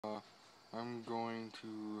I'm going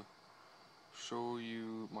to show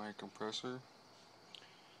you my compressor,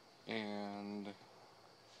 and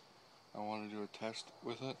I want to do a test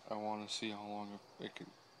with it. I want to see how long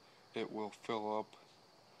it will fill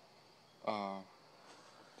up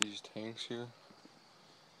these tanks here.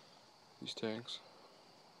 These tanks.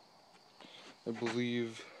 I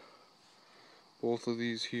believe both of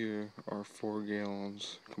these here are 4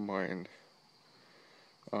 gallons combined.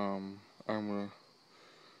 I'm gonna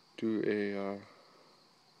do a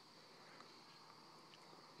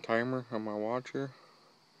timer on my watch here.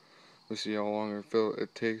 Let's see how long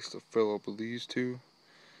it takes to fill up these two.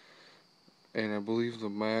 And I believe the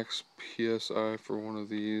max PSI for one of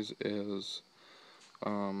these is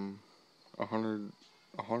 100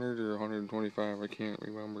 or 125. I can't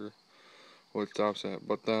remember what it stops at.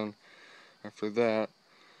 But then after that,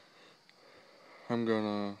 I'm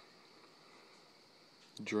gonna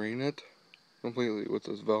drain it completely with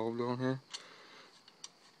this valve down here.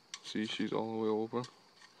 See, she's all the way open,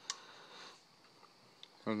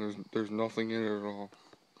 and there's nothing in it at all.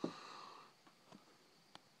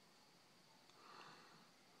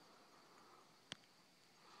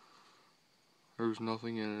 There's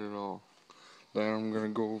nothing in it at all. Then I'm gonna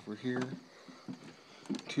go over here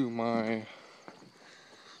to my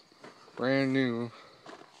brand new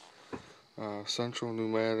Central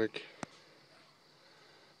Pneumatic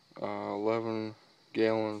 11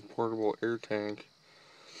 gallon portable air tank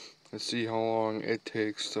and see how long it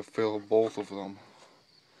takes to fill both of them.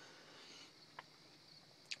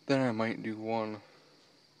 Then I might do one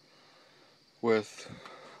with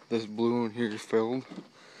this blue one here filled.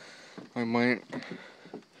 I might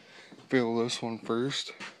fill this one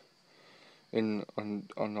first, and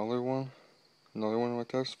another one in my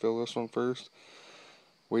test, fill this one first,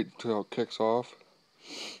 wait until it kicks off,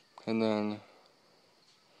 and then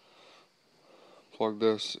plug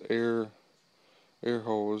this air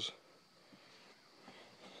hose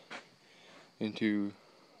into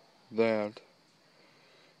that,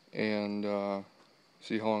 and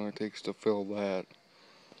see how long it takes to fill that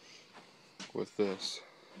with this.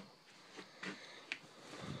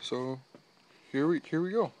 So here we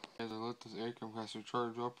go. As I let this air compressor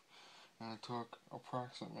charge up, and it took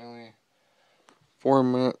approximately 4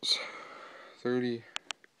 minutes 30.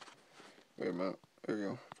 Wait a minute. There we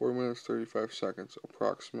go. 4 minutes 35 seconds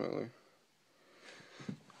approximately.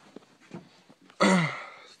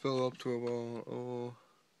 Fill up to about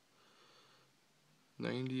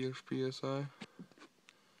 90-ish PSI.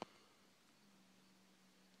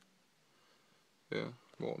 Yeah,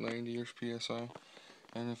 about 90-ish PSI.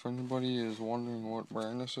 And if anybody is wondering what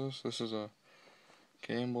brand this is a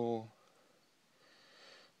Campbell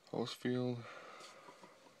Housefield.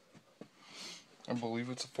 I believe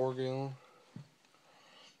it's a 4 gallon.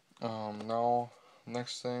 Now,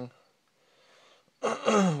 next thing,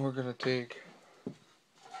 we're gonna take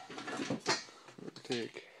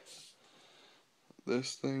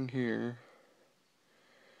this thing here,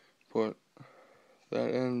 put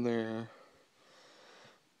that end there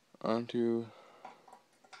onto,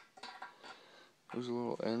 there's a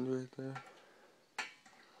little end right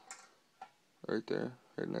there,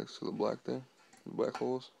 right next to the black thing, the black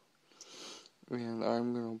holes, and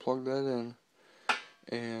I'm gonna plug that in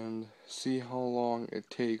and see how long it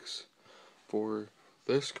takes for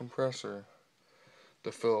this compressor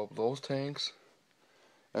to fill up those tanks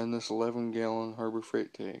and this 11 gallon Harbor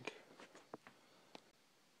Freight tank.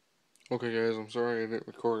 Okay guys, I'm sorry I didn't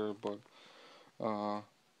record it, but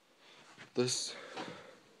this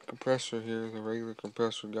compressor here, the regular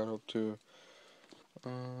compressor, got up to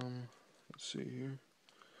let's see here,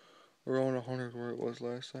 around 100 where it was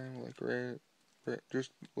last time, like right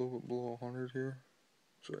just a little bit below 100 here.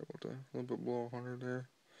 Sorry about that, a little bit below 100 there.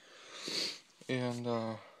 And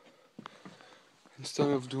instead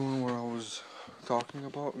of doing what I was talking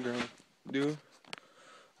about gonna do,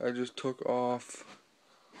 I just took off,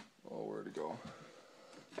 where'd it go?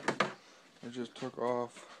 I just took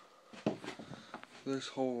off this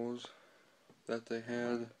hose that they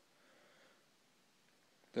had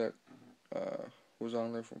that was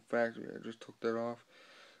on there from factory. I just took that off,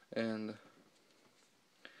 and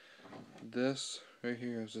this right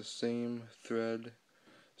here is the same thread,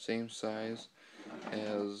 same size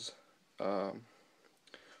as a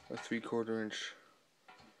 3/4 inch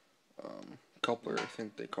coupler, I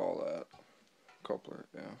think they call that. Coupler,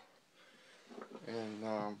 yeah.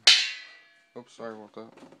 And oops, sorry about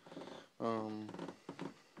that.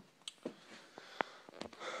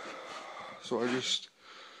 So I just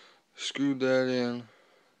screwed that in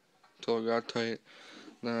until it got tight.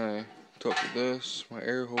 Then I took this, my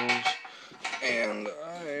air hose, and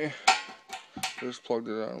I Just plugged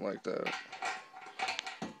it on like that.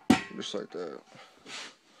 Just like that.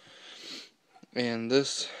 And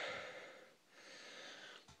this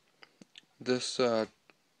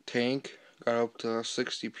tank got up to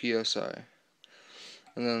 60 psi.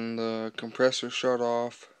 And then the compressor shut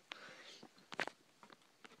off.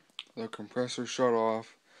 And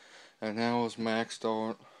now it's maxed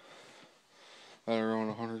out at around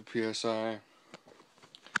 100 psi.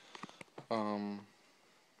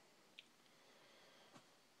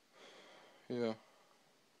 Yeah.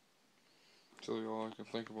 That's really all I can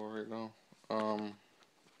think about right now.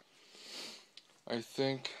 I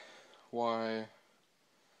think why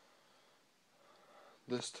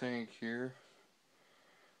this tank here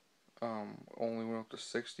only went up to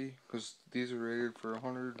 60, because these are rated for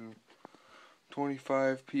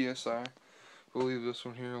 125 psi. I believe this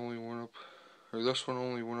one here only went up, or this one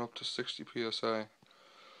only went up to 60 psi.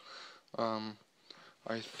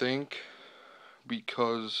 I think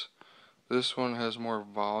because this one has more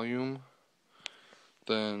volume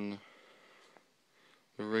than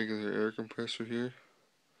the regular air compressor here.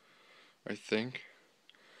 I think.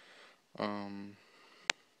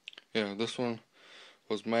 Yeah, this one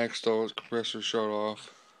was maxed out, the compressor shut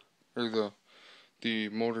off, or the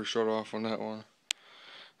motor shut off on that one.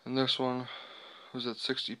 And this one was at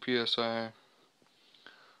 60 psi.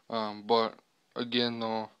 But again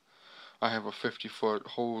though, I have a 50-foot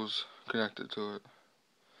hose connected to it.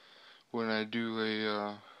 When I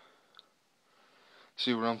do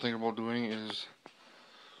see, what I'm thinking about doing is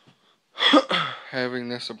having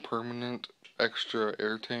this a permanent extra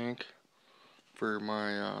air tank for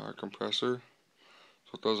my compressor,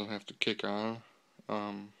 so it doesn't have to kick on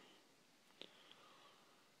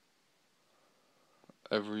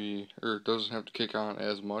it doesn't have to kick on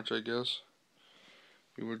as much, I guess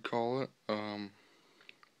you would call it.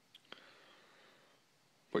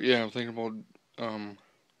 But yeah, I'm thinking about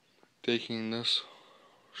taking this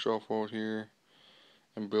shelf out here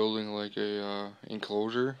and building like a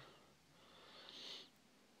enclosure,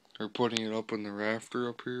 or putting it up in the rafter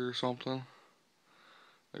up here or something,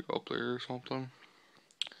 like up there or something,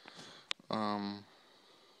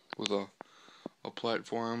 with a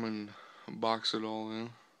platform, and box it all in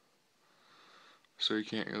so you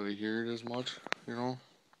can't really hear it as much, you know.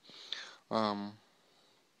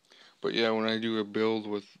 But yeah, when I do a build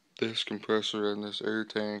with this compressor and this air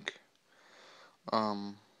tank,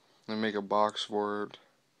 and make a box for it,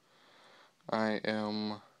 I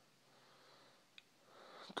am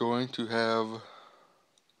going to have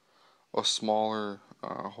a smaller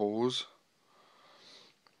hose.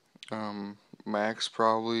 Max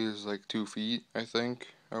probably is like 2 feet, I think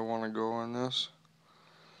I want to go on this,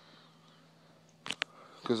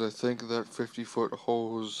 because I think that 50-foot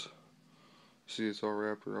hose, see, it's all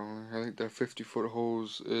wrapped around there. I think that 50-foot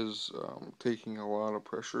hose is taking a lot of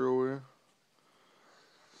pressure away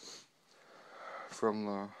from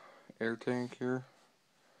the air tank here.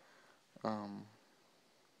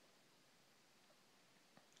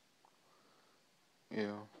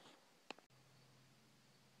 Yeah.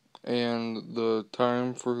 And the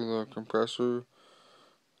time for the compressor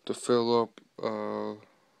to fill up, I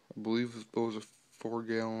believe those are 4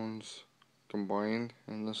 gallons combined,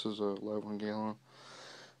 and this is a 11 gallon.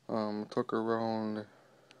 It took around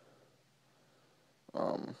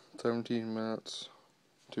 17 minutes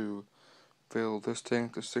to fill this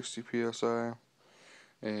tank to 60 psi,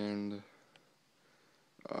 and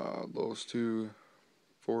those two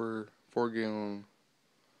 4 gallon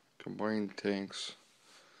combined tanks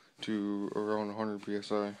to around 100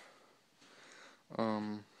 psi.